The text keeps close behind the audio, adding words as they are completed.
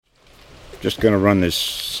Just going to run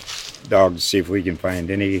this dog to see if we can find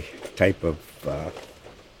any type of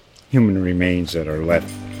human remains that are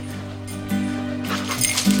left.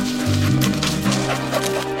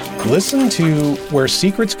 Listen to Where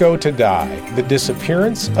Secrets Go to Die, The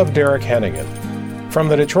Disappearance of Derek Hennigan. From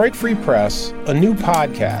the Detroit Free Press, a new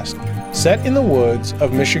podcast set in the woods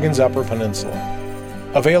of Michigan's Upper Peninsula.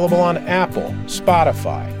 Available on Apple,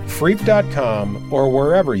 Spotify, Freep.com, or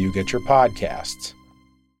wherever you get your podcasts.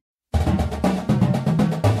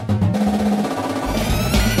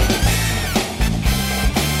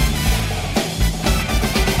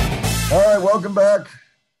 All right, welcome back.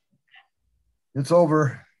 It's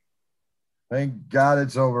over. Thank God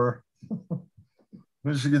it's over.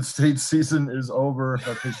 Michigan State season is over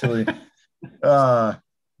officially.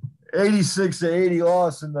 86-80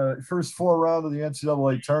 loss in the first 4 rounds of the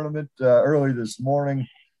NCAA tournament early this morning.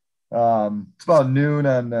 It's about noon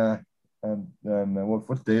on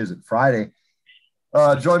what day is it? Friday.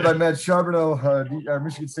 Joined by Matt Charbonneau, our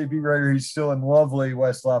Michigan State beat writer. He's still in lovely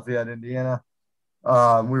West Lafayette, Indiana.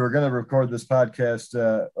 We were going to record this podcast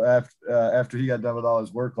after he got done with all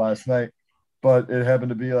his work last night, but it happened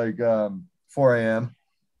to be like 4 a.m.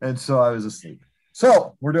 And so I was asleep.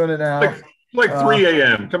 So we're doing it now. Like 3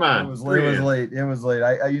 a.m. Come on. It was late. It was late.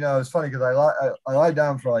 I it was funny because I lied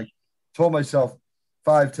down for told myself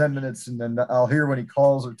 5-10 minutes, and then I'll hear when he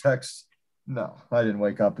calls or texts. No, I didn't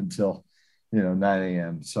wake up until 9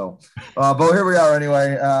 a.m. So, but here we are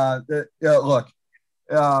anyway. Look,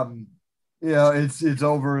 it's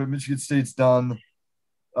over. Michigan State's done.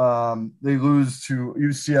 They lose to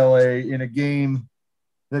UCLA in a game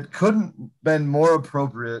that couldn't been more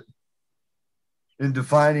appropriate in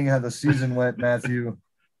defining how the season went, Matthew.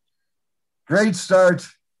 Great start,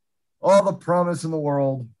 all the promise in the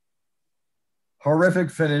world,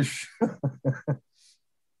 horrific finish,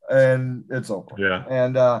 and it's over. Yeah,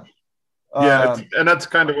 and and that's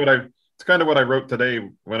kind of what I wrote today.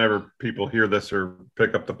 Whenever people hear this or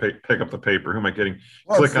pick up the paper, who am I kidding?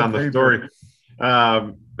 Click on the story.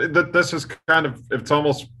 This is kind of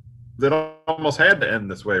it almost had to end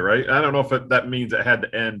this way, right? I don't know if that means it had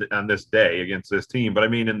to end on this day against this team, but I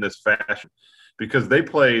mean in this fashion, because they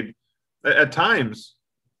played at times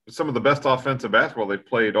some of the best offensive basketball they've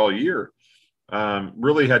played all year.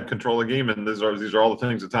 Really had control of the game, and these are all the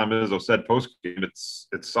things that Tom Izzo said post game.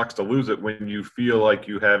 It sucks to lose it when you feel like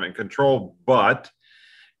you haven't control. But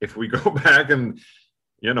if we go back and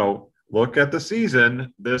look at the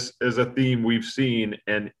season, this is a theme we've seen,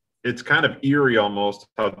 and it's kind of eerie almost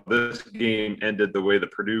how this game ended the way the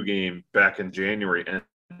Purdue game back in January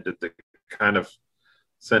ended, to kind of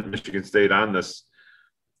sent Michigan State on this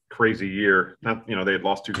crazy year. Not, they had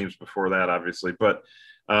lost 2 games before that, obviously, but,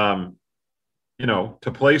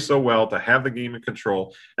 to play so well, to have the game in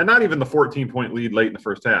control, and not even the 14-point lead late in the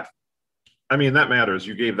first half. I mean, that matters.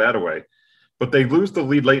 You gave that away. But they lose the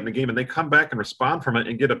lead late in the game, and they come back and respond from it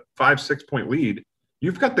and get a 5-6 point lead.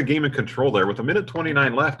 You've got the game in control there. With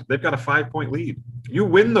 1:29 left, they've got a 5-point lead. You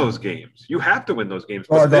win those games. You have to win those games.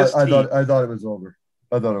 I thought it was over.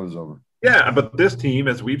 I thought it was over. Yeah, but this team,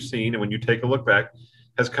 as we've seen, and when you take a look back,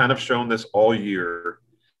 has kind of shown this all year.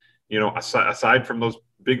 Aside from those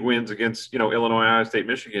big wins against, Illinois, Iowa State,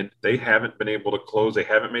 Michigan, they haven't been able to close. They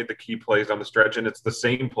haven't made the key plays on the stretch, and it's the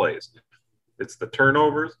same plays. It's the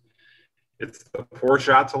turnovers. It's the poor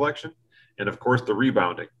shot selection, and, of course, the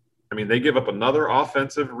rebounding. I mean, they give up another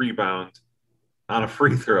offensive rebound on a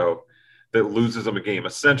free throw that loses them a game.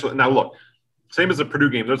 Essentially, now look, same as the Purdue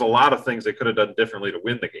game, there's a lot of things they could have done differently to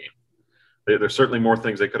win the game. There's certainly more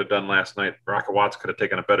things they could have done last night. Rocco Watts could have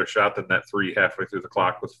taken a better shot than that 3 halfway through the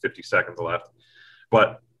clock with 50 seconds left.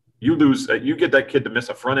 But you get that kid to miss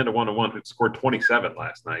a front end of 1-on-1 who scored 27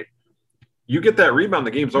 last night. You get that rebound,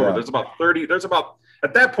 the game's over. Yeah. There's about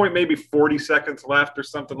at that point, maybe 40 seconds left or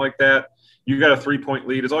something like that. You got a 3-point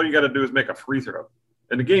lead. All you got to do is make a free throw,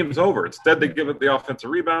 and the game's over. Instead, they give it the offensive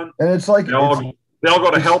rebound. And it's like they all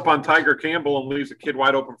go to help on Tiger Campbell and leaves a kid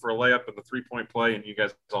wide open for a layup and the 3-point play, and you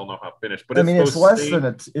guys all know how it finished. But it's less than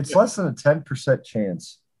a 10%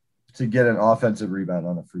 chance to get an offensive rebound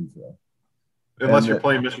on a free throw, unless you're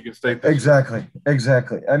playing Michigan State. Exactly.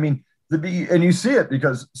 I mean, and you see it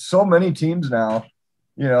because so many teams now,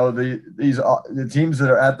 the teams that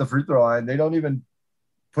are at the free throw line, they don't even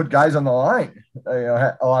put guys on the line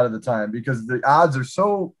a lot of the time because the odds are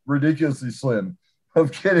so ridiculously slim of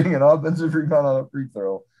getting an offensive rebound on a free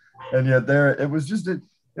throw. And yet it was just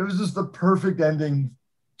the perfect ending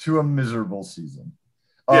to a miserable season.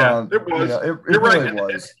 Yeah, it was. It really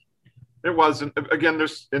was. It was. And again,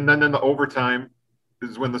 and then in the overtime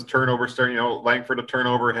is when this turnover started, Langford a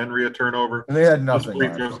turnover, Henry a turnover. And they had nothing.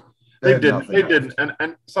 They had didn't. nothing They left. didn't.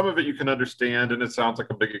 And some of it you can understand, and it sounds like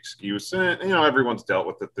a big excuse. And, everyone's dealt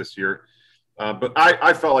with it this year. But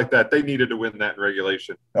I felt like that. They needed to win that in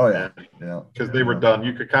regulation. Oh, yeah. Yeah. Because they were done.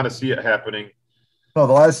 You could kind of see it happening. No,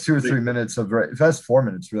 the last 2 or 3 minutes last 4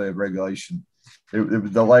 minutes really of regulation,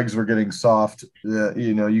 the legs were getting soft.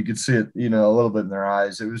 You could see it, a little bit in their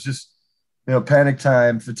eyes. It was just, panic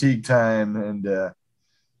time, fatigue time, and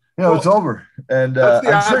it's over. And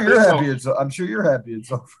I'm sure you're happy. I'm sure you're happy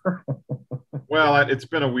it's over. Well, it's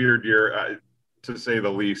been a weird year, to say the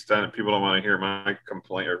least. People don't want to hear my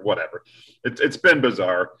complaint or whatever. It's been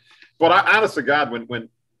bizarre. But honest to God, when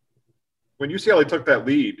UCLA took that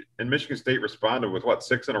lead and Michigan State responded with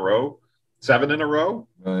 6 in a row, 7 in a row,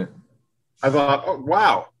 right? I thought, oh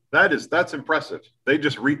wow, that's impressive. They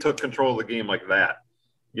just retook control of the game like that,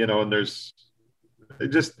 And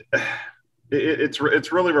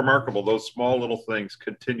it's really remarkable. Those small little things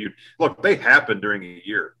continued. Look, they happened during a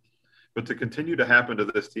year, but to continue to happen to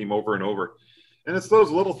this team over and over, and it's those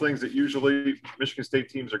little things that usually Michigan State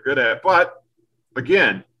teams are good at. But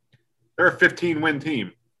again, they're a 15-win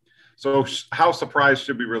team. So how surprised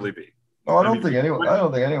should we really be? Oh, I don't think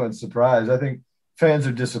anyone's surprised. I think fans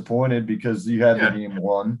are disappointed because you had the game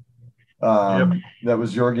won. That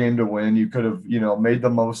was your game to win. You could have, made the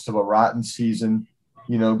most of a rotten season,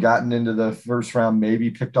 gotten into the first round, maybe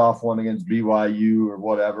picked off one against BYU or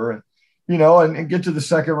whatever, and get to the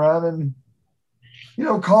second round and,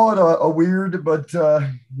 call it a weird, but,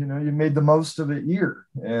 you made the most of it year.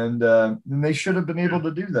 And they should have been able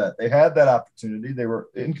to do that. They had that opportunity. They were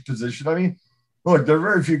in position. I mean, look, there are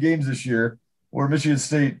very few games this year where Michigan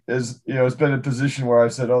State has been in position where I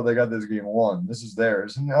said, oh, they got this game won. This is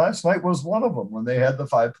theirs. And last night was one of them when they had the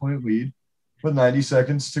 5-point lead with 90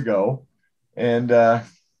 seconds to go. And,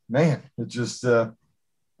 man, it just but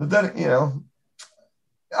then,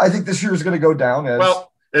 I think this year is going to go down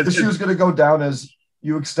as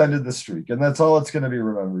you extended the streak, and that's all it's going to be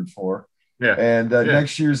remembered for. Yeah. And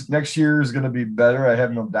next year is going to be better. I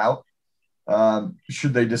have no doubt.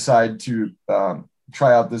 Should they decide to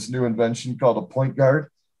try out this new invention called a point guard,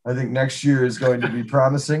 I think next year is going to be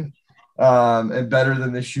promising and better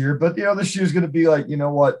than this year. But this year is going to be like,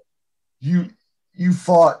 what, you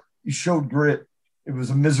fought, you showed grit. It was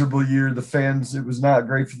a miserable year. It was not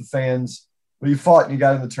great for the fans. But you fought and you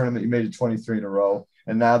got in the tournament. You made it 23 in a row.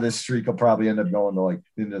 And now this streak will probably end up going to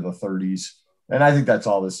into the 30s. And I think that's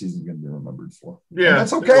all this season is going to be remembered for. Yeah. And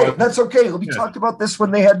that's okay. That's okay. We talked about this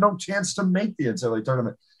when they had no chance to make the NCAA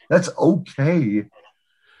tournament. That's okay.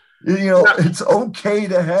 It's okay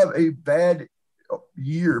to have a bad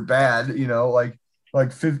year, there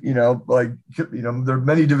are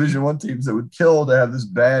many Division I teams that would kill to have this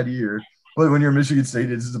bad year. But when you're Michigan State,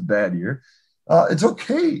 this is a bad year. It's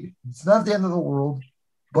okay. It's not the end of the world,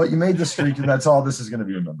 but you made the streak, and that's all this is going to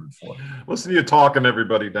be remembered for. Listen to you talking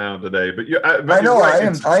everybody down today, but I know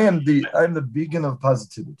right. I am the beacon of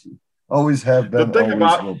positivity. Always have been.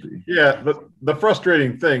 Always will be. Yeah, the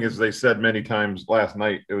frustrating thing is they said many times last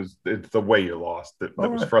night it's the way you lost that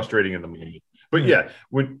was frustrating in the moment. But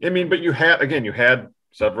but you had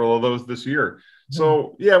several of those this year.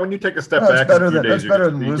 So when you take a step back, that's better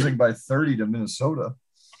than losing by 30 to Minnesota.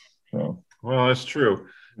 So. Well, that's true.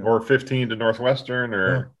 Or 15 to Northwestern,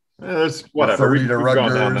 or it's whatever. 30 to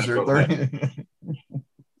Rutgers, or 30.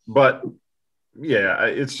 But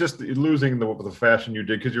it's just losing the fashion you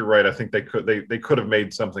did, because you're right. I think they could have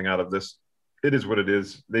made something out of this. It is what it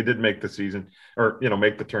is. They did make the season, or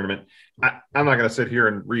make the tournament. I'm not going to sit here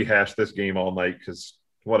and rehash this game all night because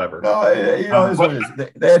whatever. No, they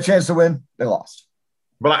had a chance to win. They lost.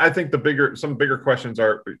 But I think some bigger questions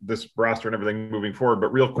are this roster and everything moving forward.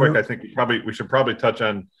 But real quick, I think we should probably touch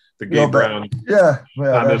on the Gabe Brown. Yeah.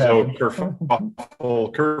 On this whole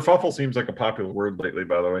kerfuffle. Kerfuffle seems like a popular word lately,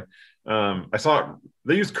 by the way. I saw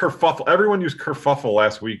they used kerfuffle. Everyone used kerfuffle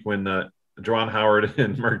last week when Juwan Howard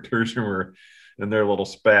and Mark Turgeon were in their little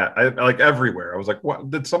spat. I like everywhere. I was like,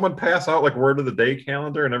 what? Did someone pass out like word of the day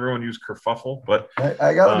calendar and everyone used kerfuffle? But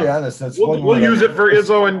I got to be honest. That's we'll use it for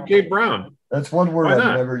Izzo and Gabe Brown. That's one word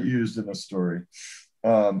I've never used in a story.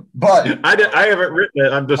 But I haven't written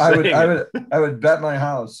it. I'm just saying. I would bet my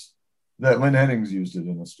house that Lynn Hennings used it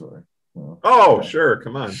in a story. Sure.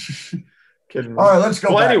 Come on. Kidding. All right, let's go.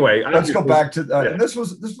 Well, back. Anyway, let's go back to and this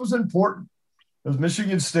was important because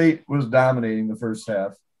Michigan State was dominating the first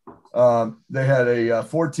half. They had a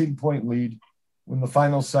 14-point lead in the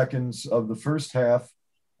final seconds of the first half,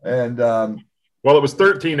 and it was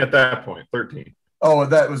 13 at that point. 13. Oh,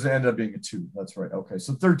 that ended up being a 2. That's right. Okay,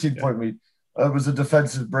 so 13-point lead. It was a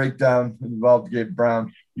defensive breakdown. It involved Gabe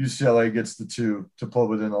Brown. UCLA gets the 2 to pull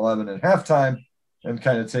within 11 at halftime. and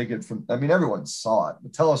kind of take it from. I mean, everyone saw it,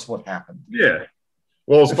 but tell us what happened. Yeah.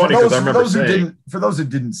 Well, it's funny because I remember saying, for those who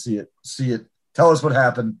didn't see it. Tell us what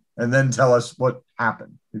happened, and then tell us what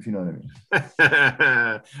happened, if you know what I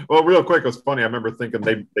mean. Well, real quick, it was funny. I remember thinking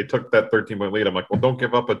they took that 13-point lead. I'm like, well, don't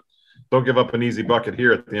give up an easy bucket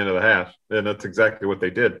here at the end of the half, and that's exactly what they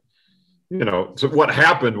did. So what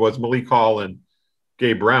happened was Malik Hall and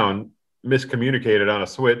Gabe Brown miscommunicated on a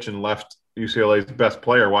switch and left UCLA's best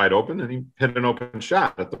player wide open, and he hit an open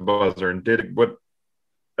shot at the buzzer and did what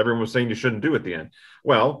everyone was saying you shouldn't do at the end.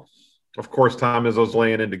 Well, of course, Tom Izzo's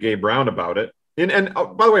laying into Gabe Brown about it. And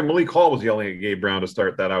by the way, Malik Hall was yelling at Gabe Brown to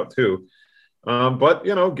start that out too. But,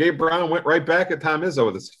 Gabe Brown went right back at Tom Izzo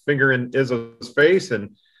with his finger in Izzo's face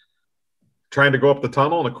and trying to go up the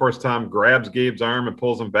tunnel. And, of course, Tom grabs Gabe's arm and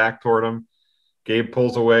pulls him back toward him. Gabe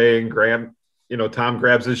pulls away and Tom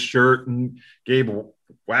grabs his shirt and Gabe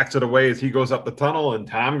whacks it away as he goes up the tunnel and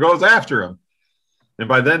Tom goes after him. And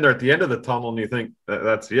by then they're at the end of the tunnel and you think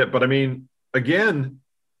that's it. But, I mean, again,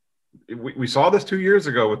 we saw this 2 years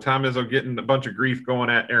ago with Tom Izzo getting a bunch of grief going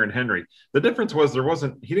at Aaron Henry. The difference was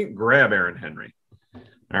he didn't grab Aaron Henry.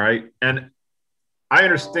 All right. And I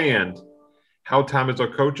understand how Tom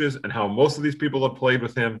Izzo coaches and how most of these people have played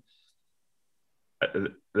with him.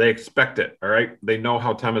 They expect it. All right. They know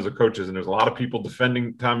how Tom Izzo coaches. And there's a lot of people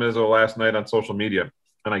defending Tom Izzo last night on social media.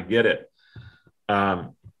 And I get it.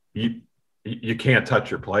 You can't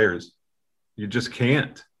touch your players. You just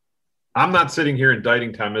can't. I'm not sitting here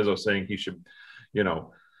indicting Tom Izzo saying he should,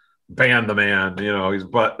 ban the man,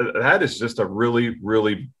 but that is just a really,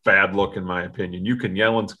 really bad look in my opinion. You can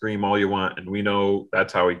yell and scream all you want, and we know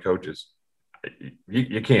that's how he coaches.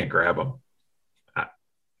 You can't grab him.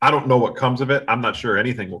 I don't know what comes of it. I'm not sure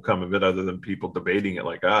anything will come of it other than people debating it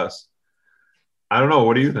like us. I don't know.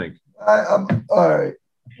 What do you think? I'm all right.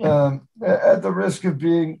 At the risk of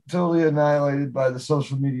being totally annihilated by the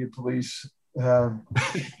social media police,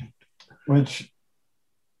 which,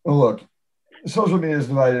 look, social media is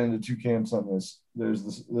divided into two camps on this. There's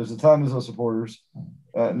the Tom Izzo supporters.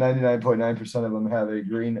 99.9% of them have a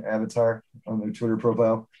green avatar on their Twitter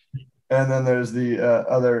profile, and then there's the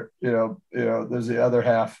other, there's the other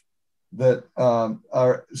half that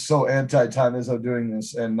are so anti-Tom Izzo doing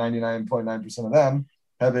this, and 99.9% of them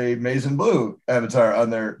have a maize and blue avatar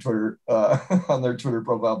on their Twitter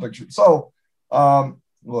profile picture. So,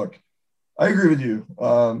 look, I agree with you.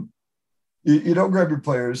 You don't grab your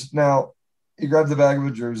players. Now, you grab the bag of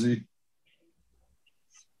a jersey.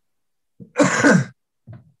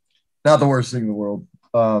 Not the worst thing in the world.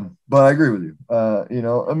 But I agree with you.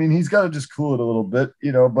 He's got to just cool it a little bit,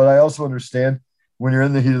 but I also understand when you're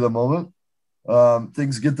in the heat of the moment,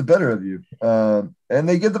 things get the better of you. And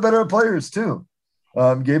they get the better of players too.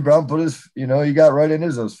 Gabe Brown put he got right in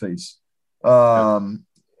Izzo's face.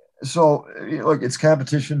 So, look, it's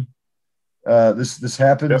competition. This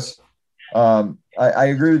happens. Yep. I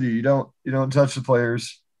agree with you. You don't touch the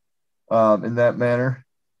players in that manner.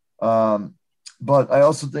 But I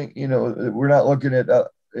also think we're not looking at the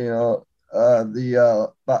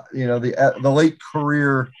late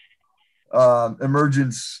career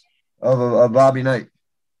emergence of Bobby Knight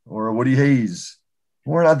or Woody Hayes.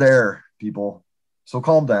 We're not there, people. So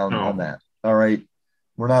calm down on that. All right,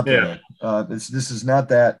 we're not there. This is not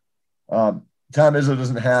that. Tom Izzo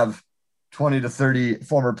doesn't have 20 to 30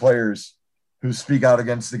 former players who speak out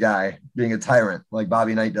against the guy being a tyrant like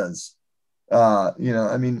Bobby Knight does.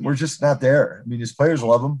 We're just not there. His players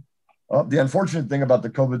love him. The unfortunate thing about the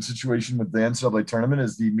COVID situation with the NCAA tournament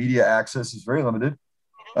is the media access is very limited.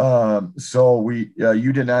 So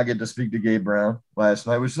you did not get to speak to Gabe Brown last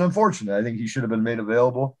night, which is unfortunate. I think he should have been made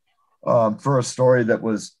available for a story that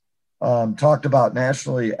was talked about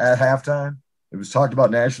nationally at halftime. It was talked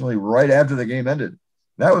about nationally right after the game ended.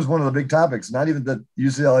 That was one of the big topics, not even that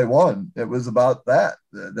UCLA won. It was about that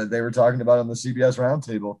they were talking about on the CBS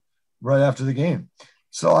roundtable right after the game.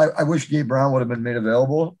 So I wish Gabe Brown would have been made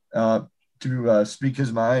available to speak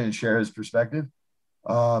his mind and share his perspective.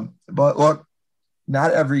 But look,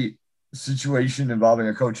 not every situation involving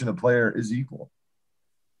a coach and a player is equal.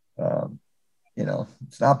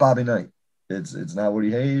 It's not Bobby Knight. It's not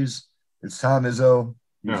Woody Hayes. It's Tom Izzo.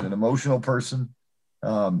 He's an emotional person.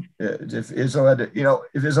 If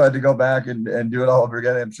Izzo had to go back and do it all over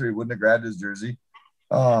again, I'm sure he wouldn't have grabbed his jersey.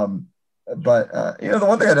 But the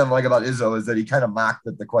one thing I didn't like about Izzo is that he kind of mocked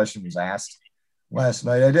that the question was asked last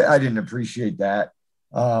night. I didn't appreciate that.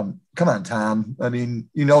 Come on, Tom.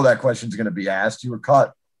 That question's going to be asked. You were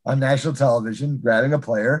caught on national television grabbing a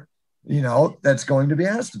player, that's going to be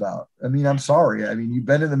asked about. I'm sorry. You've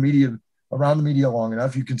been in the media, around the media long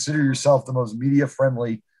enough. You consider yourself the most media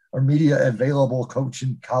friendly or media available coach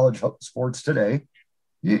in college sports today.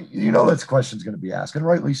 you know that's question's going to be asked, and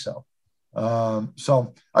rightly so.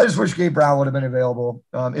 So I just wish Gabe Brown would have been available.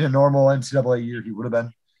 In a normal NCAA year, he would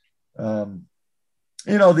have been.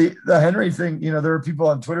 The Henry thing, there were people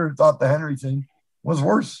on Twitter who thought the Henry thing was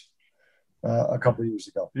worse a couple of years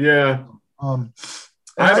ago. Yeah.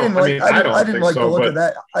 I didn't like the look of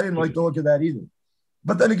that. I didn't like the look of that either.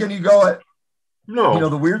 But then again, you go at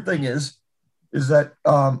the weird thing is that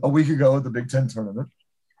a week ago at the Big Ten tournament,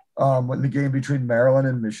 when the game between Maryland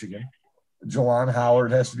and Michigan, Jelon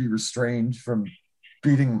Howard has to be restrained from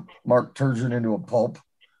beating Mark Turgeon into a pulp.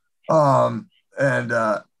 And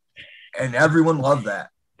everyone loved that.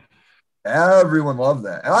 Everyone loved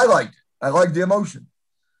that. And I liked it. I liked the emotion.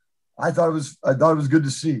 I thought it was good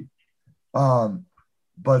to see.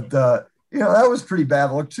 But that was pretty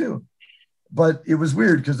bad look too. But it was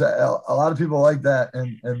weird because a lot of people like that,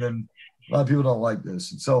 and then a lot of people don't like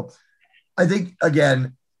this. And so I think,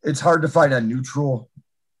 again, it's hard to find a neutral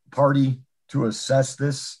party to assess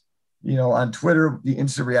this. On Twitter, the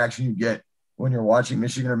instant reaction you get when you're watching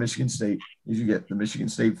Michigan or Michigan State is you get the Michigan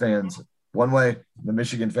State fans one way, the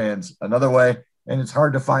Michigan fans another way, and it's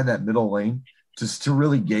hard to find that middle lane just to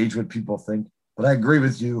really gauge what people think. But I agree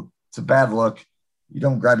with you. It's a bad look. You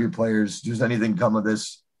don't grab your players. Does anything come of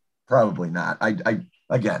this? Probably not.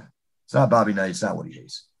 Again, it's not Bobby Knight. It's not Woody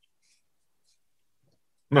Hayes.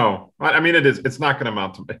 No, I mean, it is. It's not going to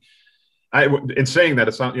amount to. In saying that,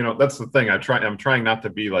 it's not. That's the thing. I'm trying not to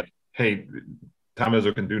be like, hey, Tom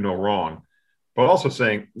Izzo can do no wrong, but also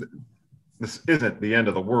saying this isn't the end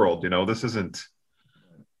of the world. This isn't.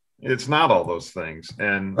 It's not all those things.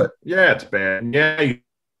 And yeah, it's bad. And yeah, you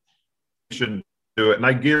shouldn't do it. And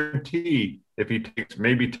I guarantee if he takes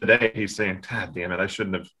maybe today, he's saying, God damn it, I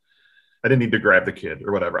didn't need to grab the kid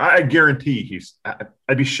or whatever. I guarantee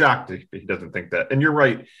I'd be shocked if he doesn't think that. And you're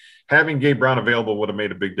right. Having Gabe Brown available would have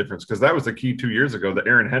made a big difference because that was the key 2 years ago that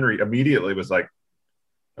Aaron Henry immediately was like,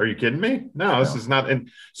 are you kidding me? No, this is not.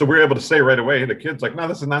 And so we're able to say right away, the kid's like, no,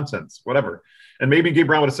 this is nonsense, whatever. And maybe Gabe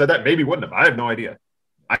Brown would have said that. Maybe wouldn't have. I have no idea.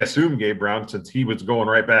 I assume Gabe Brown, since he was going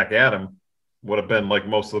right back at him, would have been like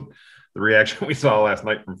most of the reaction we saw last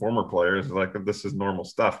night from former players, like this is normal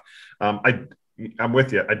stuff. I'm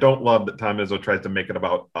with you. I don't love that Tom Izzo tries to make it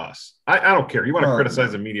about us. I don't care. You want to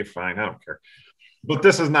criticize the media, fine. I don't care. But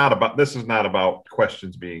this is not about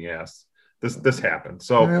questions being asked. This happened.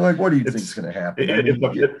 So what do you think is going to happen?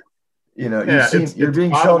 You're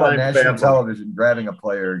being shown on national television grabbing a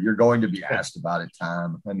player. You're going to be asked about it,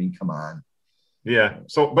 Tom. I mean, come on. Yeah.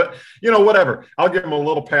 So, but whatever. I'll give him a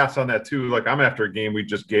little pass on that too. Like I'm after a game we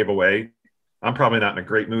just gave away. I'm probably not in a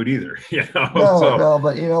great mood either. No,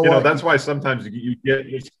 but that's why sometimes you get.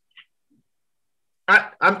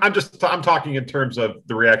 I'm talking in terms of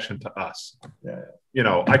the reaction to us.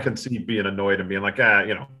 Yeah. I can see being annoyed and being like,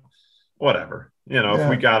 whatever. If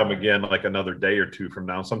we got him again like another day or two from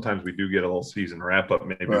now, sometimes we do get a little season wrap up.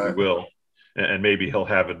 Maybe we will, and maybe he'll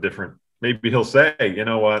have a different. Maybe he'll say, you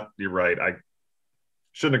know what, you're right. I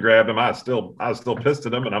shouldn't have grabbed him. I was still pissed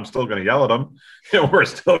at him, and I'm still going to yell at him. We're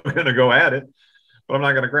still going to go at it, but I'm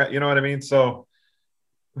not going to grab. You know what I mean? So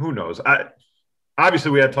who knows?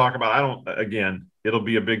 Obviously we had to talk about. It'll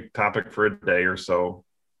be a big topic for a day or so.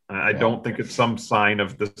 I don't think it's some sign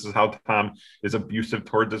of this is how Tom is abusive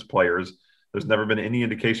towards his players. There's never been any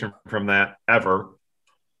indication from that ever.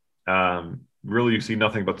 Really, you see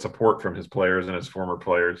nothing but support from his players and his former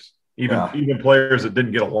players. Even players that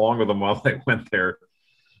didn't get along with him while they went there.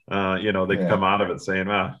 They come out of it saying,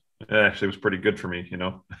 it actually was pretty good for me.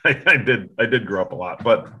 I did grow up a lot,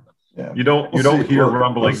 but you don't hear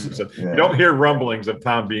rumblings. You don't hear rumblings of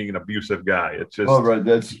Tom being an abusive guy. It's just,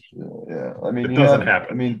 That's I mean, it doesn't happen.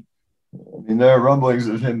 I mean, there are rumblings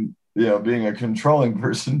of him, being a controlling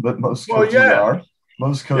person, but most coaches are.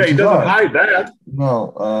 Most coaches he doesn't hide that.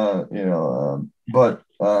 No,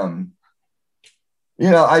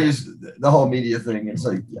 I just the whole media thing. It's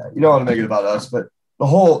like, you don't want to make it about us, but the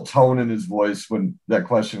whole tone in his voice when that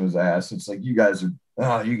question was asked, it's like, you guys are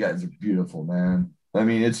beautiful, man. I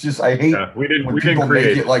mean, it's just I hate when people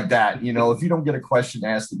make it like that. If you don't get a question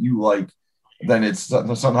asked that you like, then it's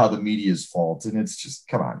somehow the media's fault, and it's just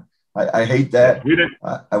come on. I hate that.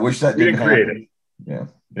 I wish that didn't happen.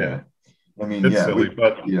 Yeah. I mean, it's silly,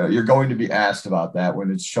 but you're going to be asked about that when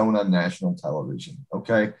it's shown on national television.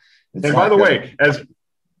 Okay. And by the way,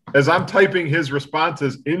 as I'm typing his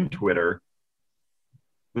responses in Twitter,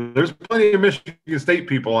 there's plenty of Michigan State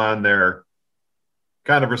people on there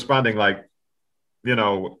kind of responding like,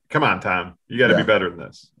 come on, Tom, you got to be better than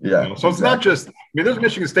this. Yeah. So it's not just, there's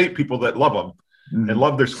Michigan State people that love them and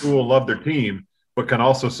love their school, love their team, but can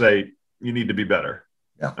also say, you need to be better.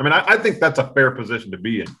 Yeah. I mean, I think that's a fair position to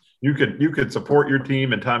be in. You could support your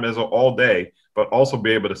team and Tom Izzo all day, but also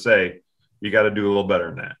be able to say you got to do a little better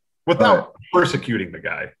than that without persecuting the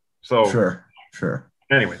guy. So sure.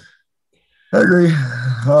 Anyway, I agree.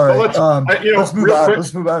 All right. Let's move on.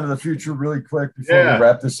 Let's move on to the future really quick before we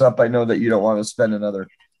wrap this up. I know that you don't want to spend another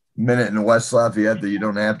minute in West Lafayette that you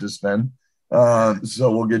don't have to spend.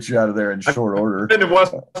 So we'll get you out of there in short order. I've been in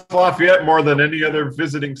West Lafayette more than any other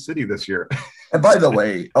visiting city this year. And by the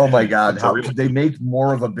way, oh my God, how could they make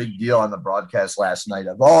more of a big deal on the broadcast last night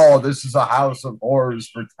of, this is a house of horrors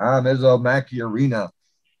for Tom Izzo, Mackey Arena.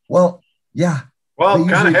 Well, yeah. Well,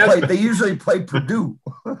 they usually play Purdue.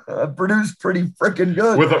 Purdue's pretty freaking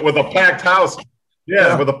good. With a packed house.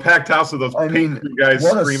 Yeah, with a packed house of those guys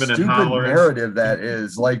screaming and hollering. Narrative that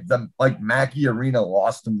is like Mackey Arena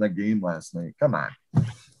lost them the game last night. Come on.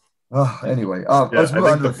 Anyway, let's move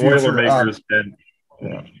on to the future.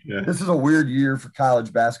 This is a weird year for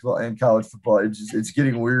college basketball and college football. It's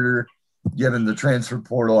getting weirder given the transfer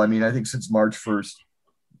portal. I mean, I think since March 1st,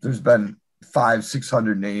 there's been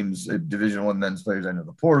 500-600 names of Division I men's players enter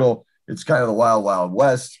the portal. It's kind of the wild, wild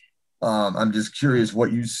west. I'm just curious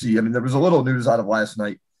what you see. I mean, there was a little news out of last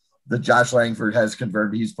night that Josh Langford has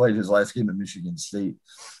confirmed he's played his last game at Michigan State.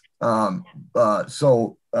 Beyond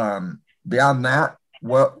that,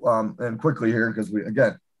 and quickly here, because we,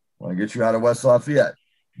 again, want to get you out of West Lafayette.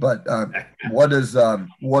 But what does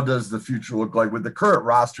the future look like with the current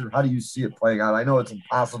roster? How do you see it playing out? I know it's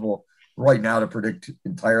impossible right now to predict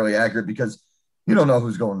entirely accurate because you don't know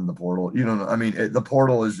who's going in the portal. You don't know. I mean, the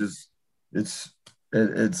portal is just it's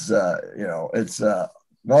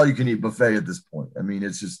all you can eat buffet at this point. I mean,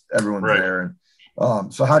 it's just everyone's there.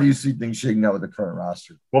 And so how do you see things shaking out with the current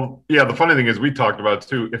roster? Well, yeah, the funny thing is we talked about it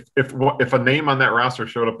too. If a name on that roster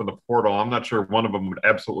showed up in the portal, I'm not sure any one of them would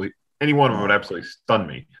absolutely stun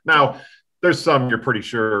me. Now, there's some you're pretty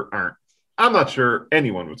sure aren't. I'm not sure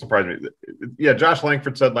anyone would surprise me. Yeah, Josh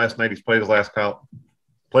Langford said last night he's played his last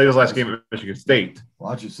game at Michigan State.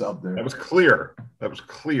 Watch yourself there. That was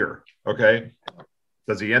clear. Okay.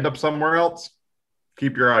 Does he end up somewhere else?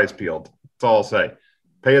 Keep your eyes peeled. That's all I'll say.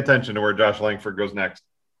 Pay attention to where Josh Langford goes next.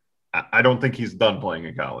 I don't think he's done playing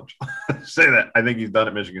in college. Say that. I think he's done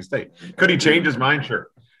at Michigan State. Could he change his mind? Sure.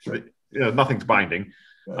 Nothing's binding.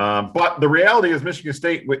 But the reality is Michigan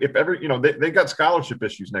State, they got scholarship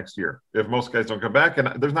issues next year if most guys don't come back.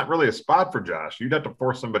 And there's not really a spot for Josh. You'd have to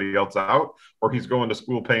force somebody else out or he's going to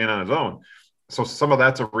school paying on his own. So some of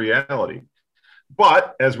that's a reality.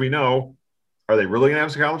 But as we know, are they really going to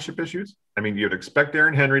have scholarship issues? I mean, you'd expect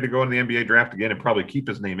Aaron Henry to go in the NBA draft again and probably keep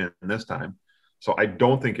his name in this time. So I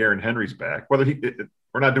don't think Aaron Henry's back. We're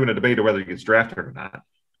not doing a debate of whether he gets drafted or not.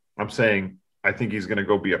 I'm saying I think he's going to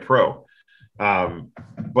go be a pro.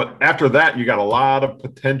 But after that, you got a lot of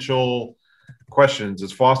potential questions.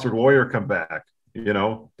 Does Foster Loyer come back?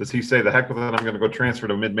 Does he say the heck with it? I'm going to go transfer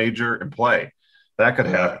to mid-major and play. That could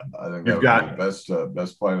happen. I think you've got the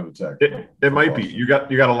best plan of attack. It might be. You got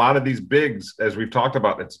a lot of these bigs, as we've talked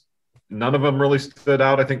about. None of them really stood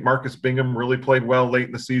out. I think Marcus Bingham really played well late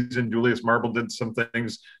in the season. Julius Marble did some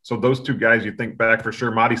things. So those two guys you think back for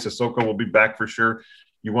sure. Mady Sissoko will be back for sure.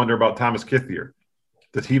 You wonder about Thomas Kithier.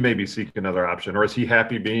 Does he maybe seek another option, or is he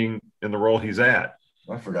happy being in the role he's at?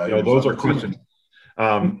 I forgot. Those are questions.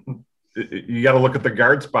 You got to look at the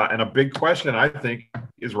guard spot, and a big question I think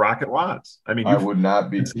is Rocket Watts. I mean, I would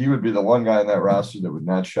not be. He would be the one guy in that roster that would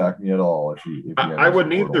not shock me at all if he I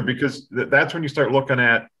wouldn't either, because that's when you start looking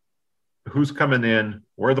at who's coming in,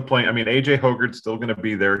 where the playing. I mean, AJ Hogarth's still going to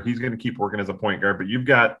be there. He's going to keep working as a point guard, but you've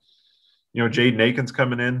got, Jaden Akins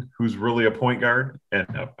coming in, who's really a point guard and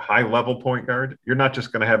a high-level point guard. You're not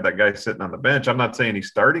just going to have that guy sitting on the bench. I'm not saying he's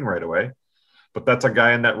starting right away, but that's a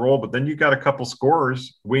guy in that role. But then you got a couple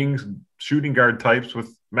scorers, wings, shooting guard types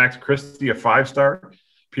with Max Christie, a 5-star,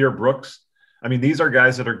 Pierre Brooks. I mean, these are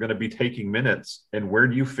guys that are going to be taking minutes. And where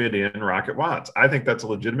do you fit in Rocket Watts? I think that's a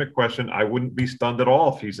legitimate question. I wouldn't be stunned at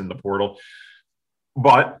all if he's in the portal.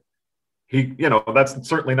 But that's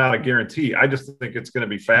certainly not a guarantee. I just think it's going to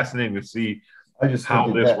be fascinating to see how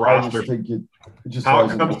this roster comes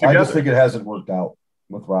together. I just think it hasn't worked out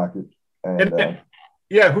with Rocket. And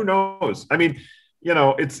who knows? I mean,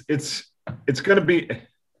 it's going to be.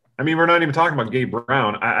 I mean, we're not even talking about Gabe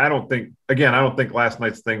Brown. I don't think last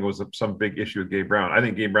night's thing was some big issue with Gabe Brown. I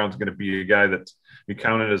think Gabe Brown's going to be a guy that's be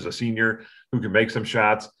counted as a senior who can make some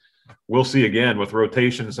shots. We'll see again with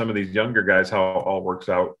rotation, some of these younger guys, how it all works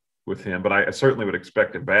out with him, but I certainly would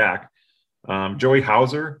expect him back. Joey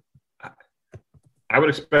Hauser, I would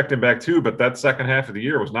expect him back too, but that second half of the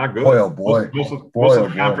year was not good. Most of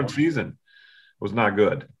the conference season was not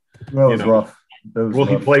good. Well, it was rough. Will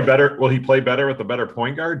he play better? Will he play better with a better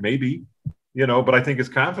point guard? Maybe. but I think his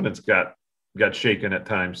confidence got shaken at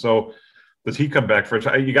times. So does he come back first?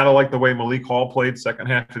 You got to like the way Malik Hall played second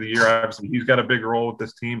half of the year. Obviously, he's got a big role with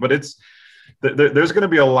this team, but there's going to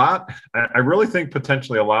be a lot. I really think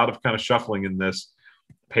potentially a lot of kind of shuffling in this.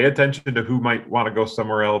 Pay attention to who might want to go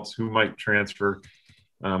somewhere else, who might transfer.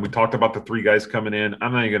 We talked about the 3 guys coming in.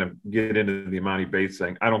 I'm not even going to get into the Imani Bates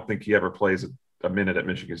thing. I don't think he ever plays a minute at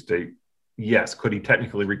Michigan State. Yes. Could he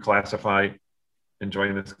technically reclassify and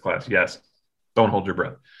join this class? Yes. Don't hold your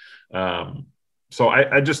breath. So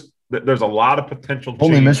I just there's a lot of potential. If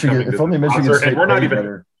only Michigan State, and we're not even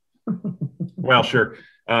better. Well, sure.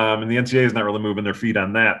 And the NCAA is not really moving their feet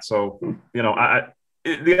on that. So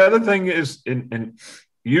the other thing is,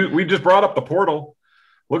 we just brought up the portal.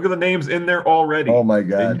 Look at the names in there already. Oh my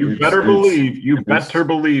God! And you better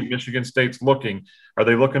believe Michigan State's looking. Are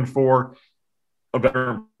they looking for a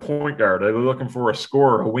better point guard? Are they looking for a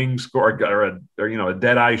scorer, a wing scorer, or a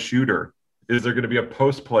dead eye shooter? Is there going to be a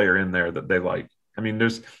post player in there that they like? I mean,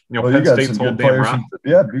 there's Penn State's whole damn roster.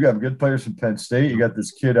 Yeah, you got good players from Penn State. You got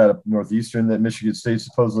this kid out of Northeastern that Michigan State's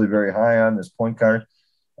supposedly very high on, this point guard.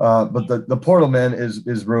 But the portal, man,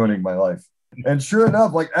 is ruining my life. And sure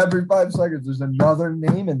enough, like every 5 seconds, there's another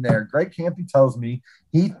name in there. Greg Kampe tells me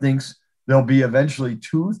he thinks there'll be eventually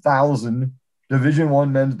 2,000 Division I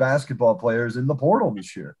men's basketball players in the portal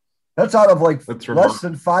this year. That's out of less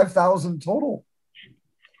than 5,000 total.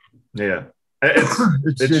 Yeah.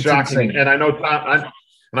 It's shocking. Insane. And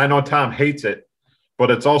I know Tom hates it,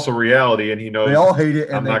 but it's also reality, and he knows they all hate it,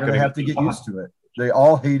 and they're going to have to get used to it. They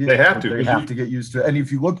all hate it. They have to. They have to get used to it. And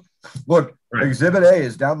if you look, right. Exhibit A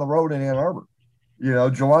is down the road in Ann Arbor.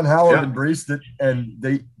 Juwan Howard embraced it, and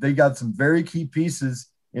they got some very key pieces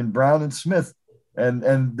in Brown and Smith,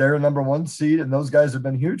 and they're a number 1 seed, and those guys have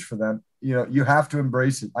been huge for them. You have to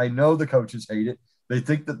embrace it. I know the coaches hate it. They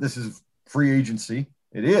think that this is free agency.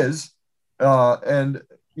 It is. But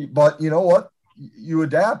you know what? You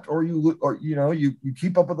adapt, or you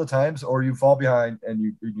keep up with the times, or you fall behind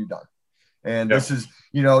and you're done. And this is,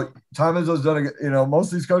 Tom Izzo's done,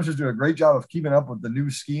 most of these coaches do a great job of keeping up with the new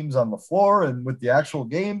schemes on the floor and with the actual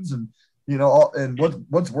games and, and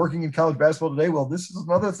what's working in college basketball today. Well, this is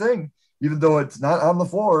another thing, even though it's not on the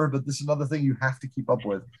floor, but this is another thing you have to keep up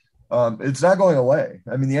with. It's not going away.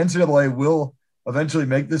 I mean, the NCAA will eventually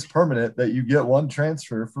make this permanent that you get 1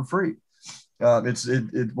 transfer for free.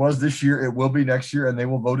 It was this year, it will be next year, and they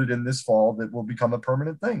will vote it in this fall. That will become a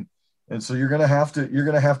permanent thing. And so you're going to have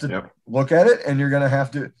to look at it, and you're going to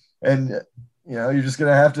have to, and you're just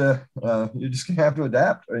going to have to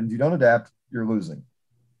adapt. And if you don't adapt, you're losing.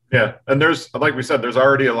 Yeah. And like we said, there's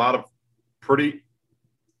already a lot of pretty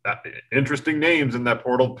interesting names in that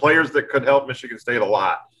portal, players that could help Michigan State a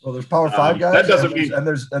lot. Well, there's Power 5 guys. That doesn't mean, and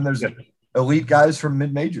there's elite guys from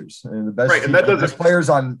mid majors, and the best, and that doesn't, best players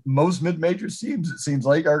on most mid major teams, it seems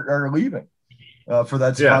like, are leaving for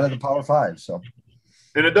that spot at the Power 5. So,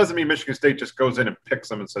 and it doesn't mean Michigan State just goes in and picks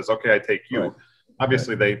them and says, "Okay, I take you." Right.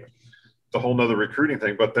 Obviously, it's a whole nother recruiting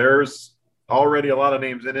thing, but there's already a lot of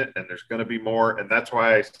names in it, and there's going to be more. And that's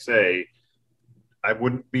why I say I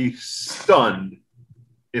wouldn't be stunned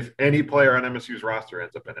if any player on MSU's roster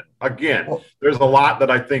ends up in it. Again, there's a lot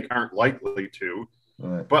that I think aren't likely to.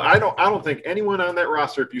 Right. But I don't think anyone on that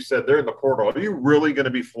roster, if you said they're in the portal, are you really going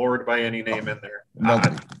to be floored by any name in there?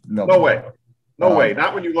 No way. No way.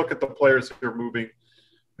 Not when you look at the players who are moving.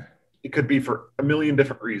 It could be for a million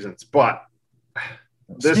different reasons, but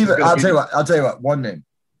I'll tell you what. One name,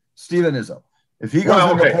 Steven Izzo. If he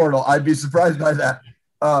goes in the portal, I'd be surprised by that.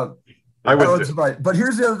 I would surprise. But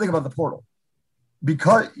here's the other thing about the portal,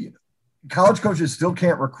 because college coaches still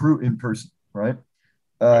can't recruit in person, right?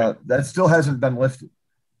 That still hasn't been lifted.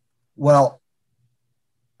 Well,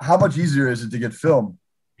 how much easier is it to get film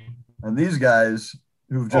on these guys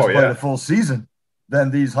who've just played a full season than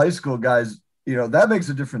these high school guys? That makes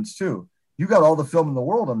a difference too. You got all the film in the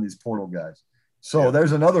world on these portal guys. So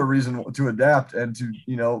there's another reason to adapt and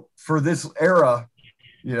to, for this era,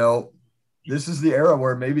 this is the era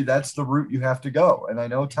where maybe that's the route you have to go. And I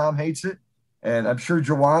know Tom hates it. And I'm sure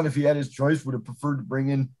Juwan, if he had his choice, would have preferred to bring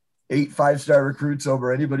in 8 5-star recruits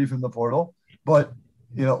over anybody from the portal. But,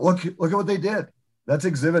 look at what they did. That's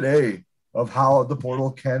exhibit A of how the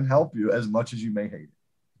portal can help you as much as you may hate it.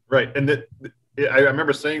 Right. And I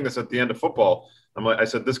remember saying this at the end of football. I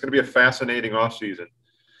said, this is going to be a fascinating offseason.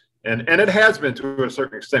 And it has been to a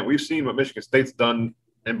certain extent. We've seen what Michigan State's done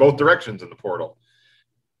in both directions in the portal.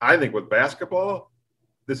 I think with basketball,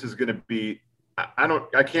 this is going to be –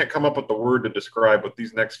 I can't come up with the word to describe what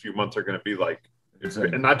these next few months are going to be like.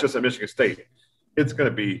 And not just at Michigan State. It's going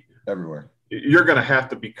to be – everywhere. You're going to have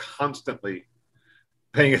to be constantly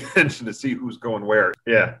paying attention to see who's going where.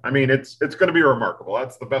 Yeah, I mean, it's going to be remarkable.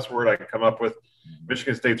 That's the best word I can come up with.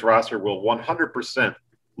 Michigan State's roster will 100%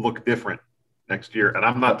 look different next year. And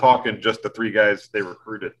I'm not talking just the 3 guys they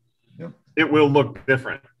recruited. Yep. It will look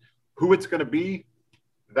different. Who it's going to be,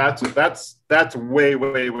 that's way,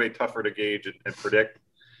 way, way tougher to gauge and predict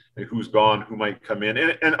who's gone, who might come in.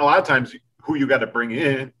 And a lot of times who you got to bring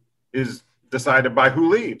in is decided by who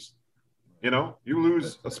leaves. You know, you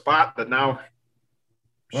lose a spot that now –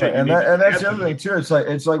 right. And that's the other thing too. It's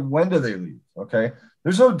like when do they leave? Okay,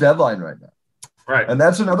 there's no deadline right now, right? And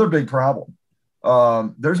that's another big problem.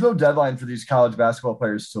 There's no deadline for these college basketball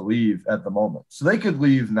players to leave at the moment. So they could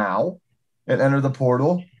leave now and enter the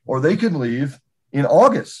portal, or they could leave in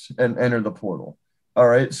August and enter the portal. All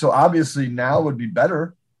right. So obviously now would be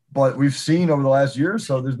better, but we've seen over the last year or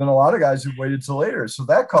so, there's been a lot of guys who've waited till later. So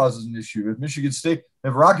that causes an issue. If Michigan State,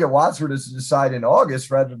 if Rocket Watts were to decide in August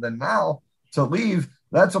rather than now to leave,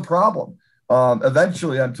 that's a problem.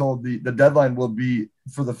 Eventually, I'm told the deadline will be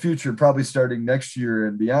for the future, probably starting next year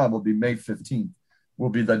and beyond, will be May 15th, will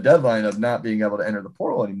be the deadline of not being able to enter the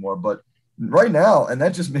portal anymore. But right now, and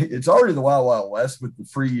that just it's already the Wild Wild West with the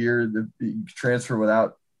free year, the transfer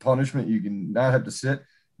without punishment. You can not have to sit,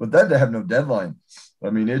 but then to have no deadline. I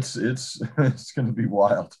mean, it's going to be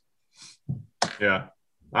wild. Yeah,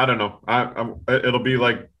 I don't know. It'll be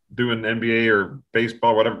like doing NBA or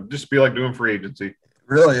baseball, whatever. Just be like doing free agency.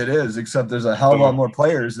 Really, it is, except there's a hell of a lot more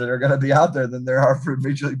players that are going to be out there than there are for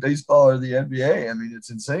Major League Baseball or the NBA. I mean, it's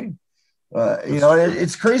insane.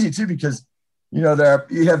 It's crazy, too, because, you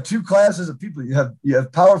have 2 classes of people. You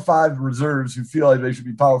have Power 5 reserves who feel like they should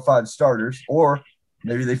be Power 5 starters, or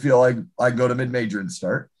maybe they feel like I go to mid-major and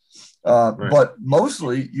start. Right. But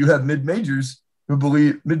mostly you have mid-major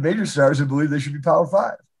stars who believe they should be Power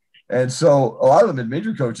 5. And so a lot of the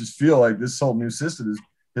mid-major coaches feel like this whole new system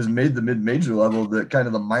has made the mid-major level the kind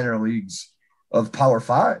of the minor leagues of Power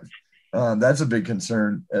 5. That's a big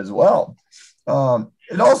concern as well.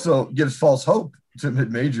 It also gives false hope to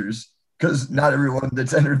mid-majors because not everyone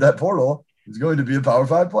that's entered that portal is going to be a Power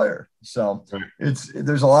 5 player. So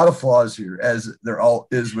there's a lot of flaws here, as there all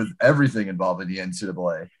is with everything involving the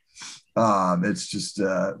NCAA. It's just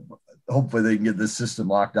hopefully they can get this system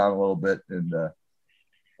locked down a little bit. And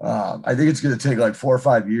I think it's going to take like 4 or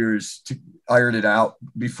 5 years to iron it out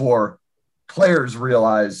before players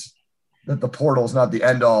realize that the portal is not the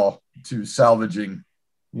end all to salvaging,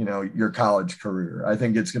 your college career. I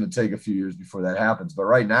think it's going to take a few years before that happens. But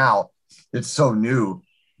right now it's so new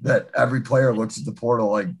that every player looks at the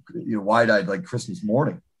portal like, wide-eyed, like Christmas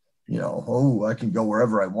morning, I can go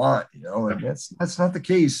wherever I want, and that's not the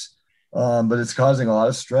case. But it's causing a lot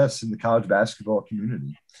of stress in the college basketball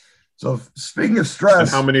community. So speaking of stress, and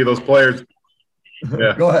how many of those players?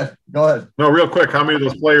 Yeah. Go ahead. No, real quick. How many of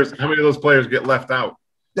those players get left out?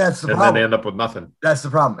 That's the problem. And then they end up with nothing. That's the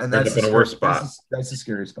problem. And that's in a worse spot. That's the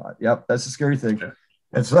scary spot. Yep. That's the scary thing. Yeah.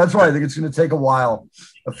 And so that's why I think it's going to take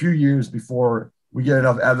a few years before we get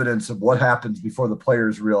enough evidence of what happens before the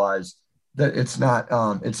players realize that it's not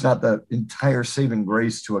the entire saving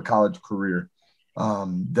grace to a college career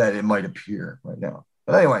that it might appear right now.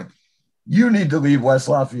 But anyway, you need to leave West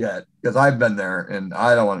Lafayette because I've been there and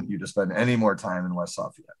I don't want you to spend any more time in West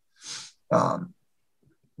Lafayette.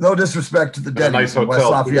 No disrespect to the Denny's in West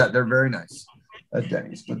Lafayette. They're very nice at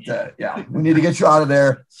Denny's, but we need to get you out of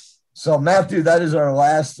there. So Matthew, that is our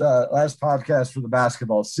last podcast for the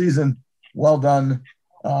basketball season. Well done.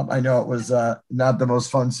 I know it was not the most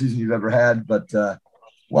fun season you've ever had, but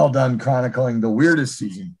well done chronicling the weirdest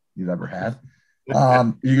season you've ever had. You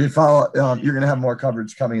can follow. You're going to have more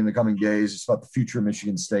coverage coming in the coming days. It's about the future of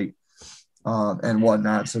Michigan State and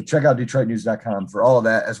whatnot. So check out DetroitNews.com for all of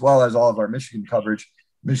that, as well as all of our Michigan coverage.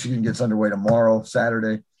 Michigan gets underway tomorrow,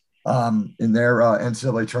 Saturday, in their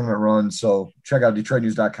NCAA tournament run. So check out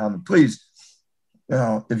DetroitNews.com. And please,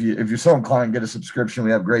 if you're so inclined, get a subscription.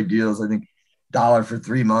 We have great deals. I think $1 for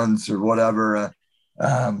 3 months or whatever,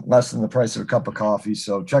 less than the price of a cup of coffee.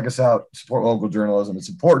 So check us out. Support local journalism. It's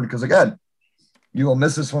important because, again, you will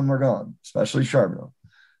miss us when we're gone, especially Charbonneau.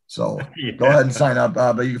 So Go ahead and sign up.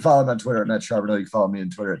 But you can follow him on Twitter at Matt Charbonneau. You can follow me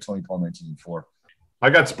on Twitter at TonyPaul1984. I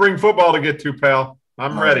got spring football to get to, pal.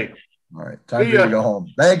 I'm ready. All right. Time for you to go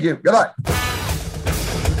home. Thank you. Goodbye.